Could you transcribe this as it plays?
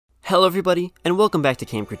Hello everybody, and welcome back to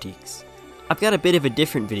Cam Critiques. I've got a bit of a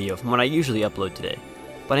different video from what I usually upload today,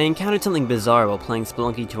 but I encountered something bizarre while playing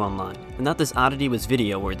Spelunky 2 online, and thought this oddity was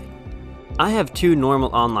video worthy. I have two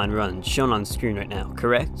normal online runs shown on screen right now,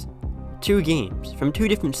 correct? Two games, from two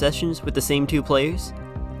different sessions with the same two players?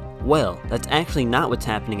 Well, that's actually not what's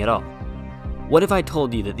happening at all. What if I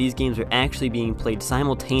told you that these games are actually being played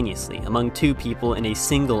simultaneously among two people in a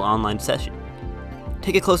single online session?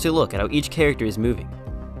 Take a closer look at how each character is moving.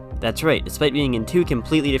 That's right, despite being in two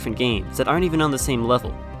completely different games that aren't even on the same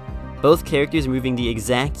level, both characters are moving the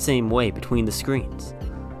exact same way between the screens.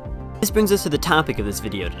 This brings us to the topic of this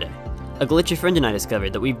video today, a glitch a friend and I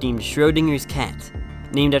discovered that we've deemed Schrödinger's cat,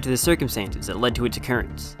 named after the circumstances that led to its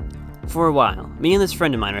occurrence. For a while, me and this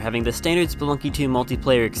friend of mine are having the standard Spelunky 2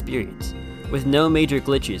 multiplayer experience, with no major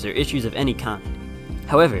glitches or issues of any kind.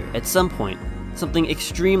 However, at some point, something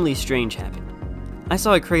extremely strange happened. I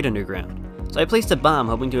saw a crate underground, so I placed a bomb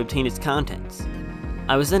hoping to obtain its contents.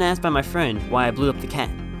 I was then asked by my friend why I blew up the cat.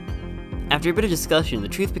 After a bit of discussion, the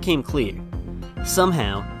truth became clear.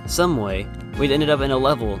 Somehow, someway, we'd ended up in a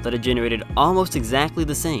level that had generated almost exactly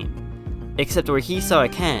the same, except where he saw a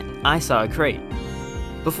cat, I saw a crate.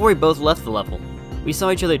 Before we both left the level, we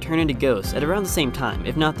saw each other turn into ghosts at around the same time,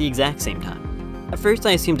 if not the exact same time. At first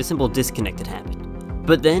I assumed a simple disconnect had happened,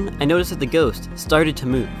 but then I noticed that the ghost started to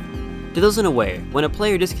move. To those unaware, when a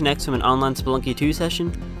player disconnects from an online Spelunky 2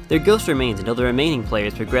 session, their ghost remains until the remaining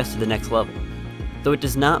players progress to the next level, though it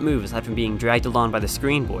does not move aside from being dragged along by the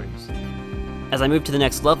screen borders. As I moved to the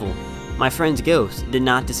next level, my friend's ghost did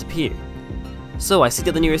not disappear, so I seeked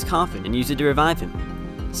out the nearest coffin and used it to revive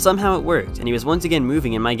him. Somehow it worked, and he was once again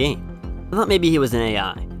moving in my game. I thought maybe he was an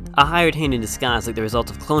AI, a hired hand in disguise like the result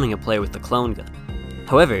of cloning a player with the clone gun.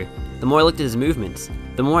 However, the more I looked at his movements,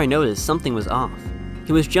 the more I noticed something was off.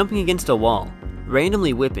 He was jumping against a wall,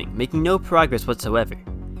 randomly whipping, making no progress whatsoever,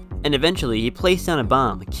 and eventually he placed down a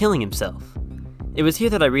bomb, killing himself. It was here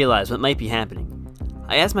that I realized what might be happening.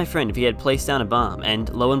 I asked my friend if he had placed down a bomb, and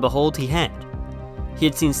lo and behold, he had. He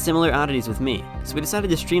had seen similar oddities with me, so we decided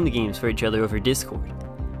to stream the games for each other over Discord.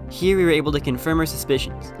 Here we were able to confirm our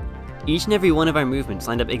suspicions. Each and every one of our movements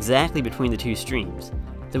lined up exactly between the two streams,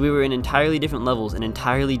 though we were in entirely different levels in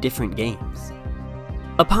entirely different games.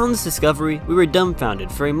 Upon this discovery, we were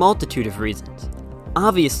dumbfounded for a multitude of reasons.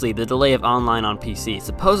 Obviously, the delay of online on PC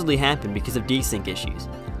supposedly happened because of desync issues,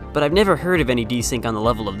 but I've never heard of any desync on the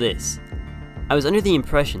level of this. I was under the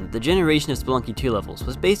impression that the generation of Spelunky 2 levels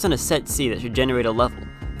was based on a set C that should generate a level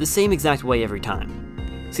the same exact way every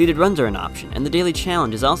time. Seeded runs are an option, and the daily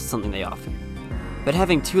challenge is also something they offer. But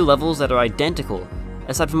having two levels that are identical,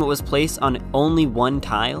 aside from what was placed on only one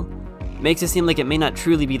tile, makes it seem like it may not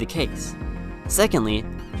truly be the case. Secondly,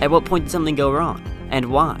 at what point did something go wrong, and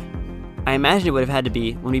why? I imagine it would have had to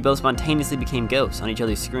be when we both spontaneously became ghosts on each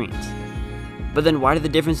other's screens. But then why did the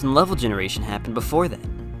difference in level generation happen before that?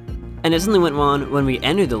 And if something went wrong when we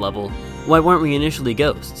entered the level, why weren't we initially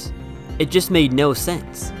ghosts? It just made no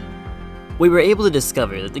sense. We were able to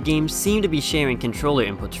discover that the game seemed to be sharing controller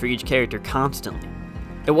inputs for each character constantly.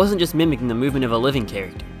 It wasn't just mimicking the movement of a living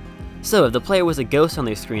character. So if the player was a ghost on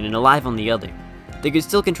their screen and alive on the other, they could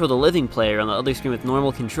still control the living player on the other screen with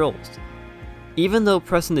normal controls. Even though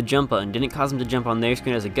pressing the jump button didn't cause them to jump on their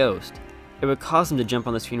screen as a ghost, it would cause them to jump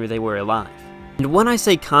on the screen where they were alive. And when I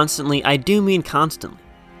say constantly, I do mean constantly.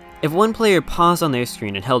 If one player paused on their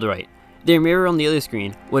screen and held right, their mirror on the other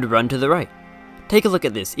screen would run to the right. Take a look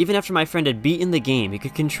at this. Even after my friend had beaten the game, he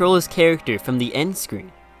could control his character from the end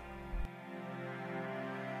screen.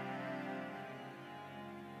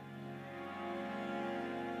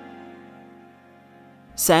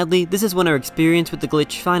 Sadly, this is when our experience with the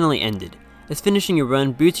glitch finally ended, as finishing a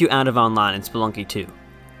run boots you out of online in Spelunky 2.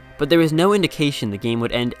 But there was no indication the game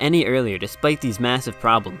would end any earlier despite these massive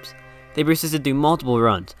problems. They persisted through multiple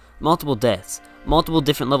runs, multiple deaths, multiple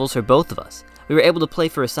different levels for both of us. We were able to play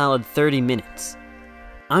for a solid 30 minutes.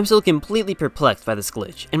 I'm still completely perplexed by this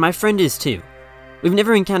glitch, and my friend is too. We've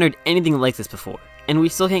never encountered anything like this before, and we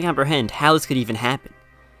still can't comprehend how this could even happen.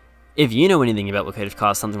 If you know anything about what could have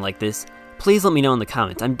caused something like this, please let me know in the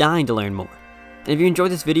comments. I'm dying to learn more. And if you enjoyed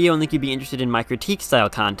this video and think you'd be interested in my critique style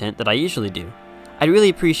content that I usually do, I'd really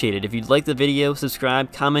appreciate it if you'd like the video,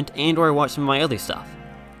 subscribe, comment, and or watch some of my other stuff.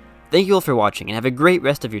 Thank you all for watching and have a great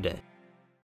rest of your day.